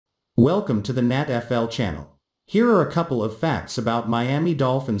Welcome to the NatFL channel. Here are a couple of facts about Miami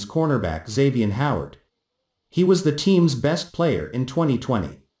Dolphins cornerback Xavien Howard. He was the team's best player in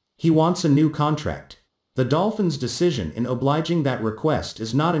 2020. He wants a new contract. The Dolphins' decision in obliging that request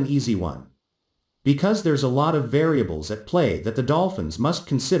is not an easy one, because there's a lot of variables at play that the Dolphins must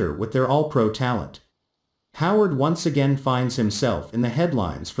consider with their all-pro talent. Howard once again finds himself in the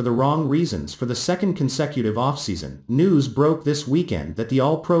headlines for the wrong reasons for the second consecutive offseason. News broke this weekend that the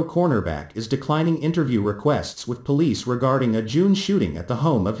all-pro cornerback is declining interview requests with police regarding a June shooting at the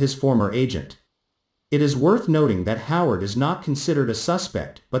home of his former agent. It is worth noting that Howard is not considered a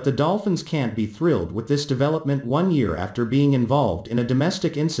suspect, but the Dolphins can't be thrilled with this development 1 year after being involved in a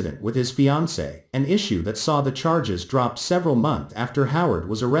domestic incident with his fiancée, an issue that saw the charges dropped several months after Howard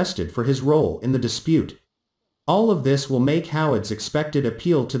was arrested for his role in the dispute. All of this will make Howard's expected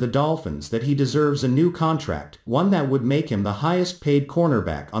appeal to the Dolphins that he deserves a new contract, one that would make him the highest paid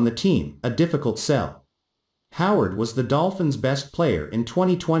cornerback on the team, a difficult sell. Howard was the Dolphins' best player in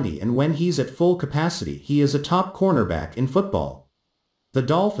 2020, and when he's at full capacity he is a top cornerback in football. The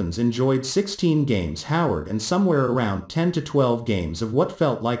Dolphins enjoyed 16 games Howard and somewhere around 10 to 12 games of what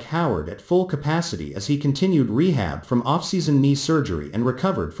felt like Howard at full capacity as he continued rehab from off-season knee surgery and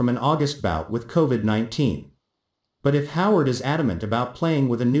recovered from an August bout with COVID-19. But if Howard is adamant about playing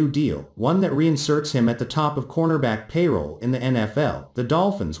with a new deal, one that reinserts him at the top of cornerback payroll in the NFL, the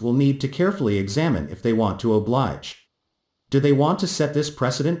Dolphins will need to carefully examine if they want to oblige. Do they want to set this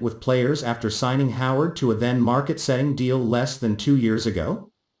precedent with players after signing Howard to a then market-setting deal less than 2 years ago?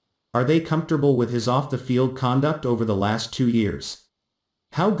 Are they comfortable with his off-the-field conduct over the last 2 years?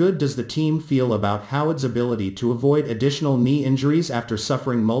 How good does the team feel about Howard's ability to avoid additional knee injuries after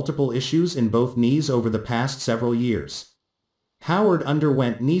suffering multiple issues in both knees over the past several years? Howard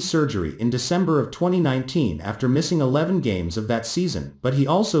underwent knee surgery in December of 2019 after missing 11 games of that season, but he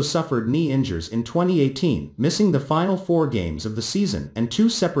also suffered knee injuries in 2018, missing the final 4 games of the season, and 2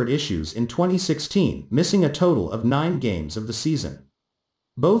 separate issues in 2016, missing a total of 9 games of the season.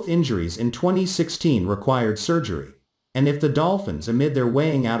 Both injuries in 2016 required surgery. And if the Dolphins, amid their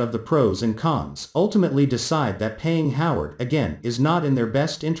weighing out of the pros and cons, ultimately decide that paying Howard again is not in their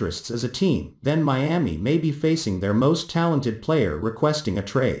best interests as a team, then Miami may be facing their most talented player requesting a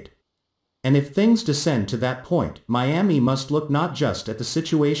trade. And if things descend to that point, Miami must look not just at the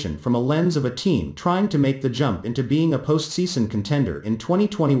situation from a lens of a team trying to make the jump into being a postseason contender in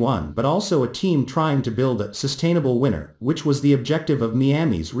 2021, but also a team trying to build a sustainable winner, which was the objective of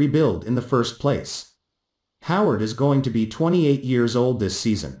Miami's rebuild in the first place. Howard is going to be 28 years old this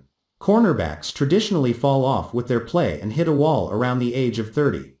season. Cornerbacks traditionally fall off with their play and hit a wall around the age of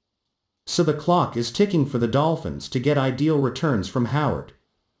 30. So the clock is ticking for the Dolphins to get ideal returns from Howard.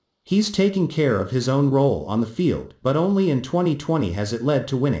 He's taking care of his own role on the field, but only in 2020 has it led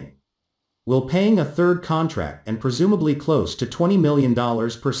to winning. Will paying a third contract and presumably close to $20 million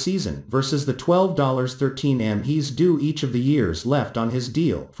per season versus the $12.13 million he's due each of the years left on his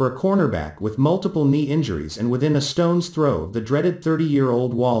deal for a cornerback with multiple knee injuries and within a stone's throw of the dreaded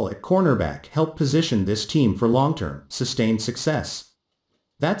 30-year-old wall at cornerback help position this team for long-term, sustained success?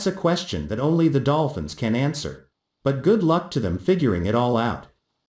 That's a question that only the Dolphins can answer. But good luck to them figuring it all out.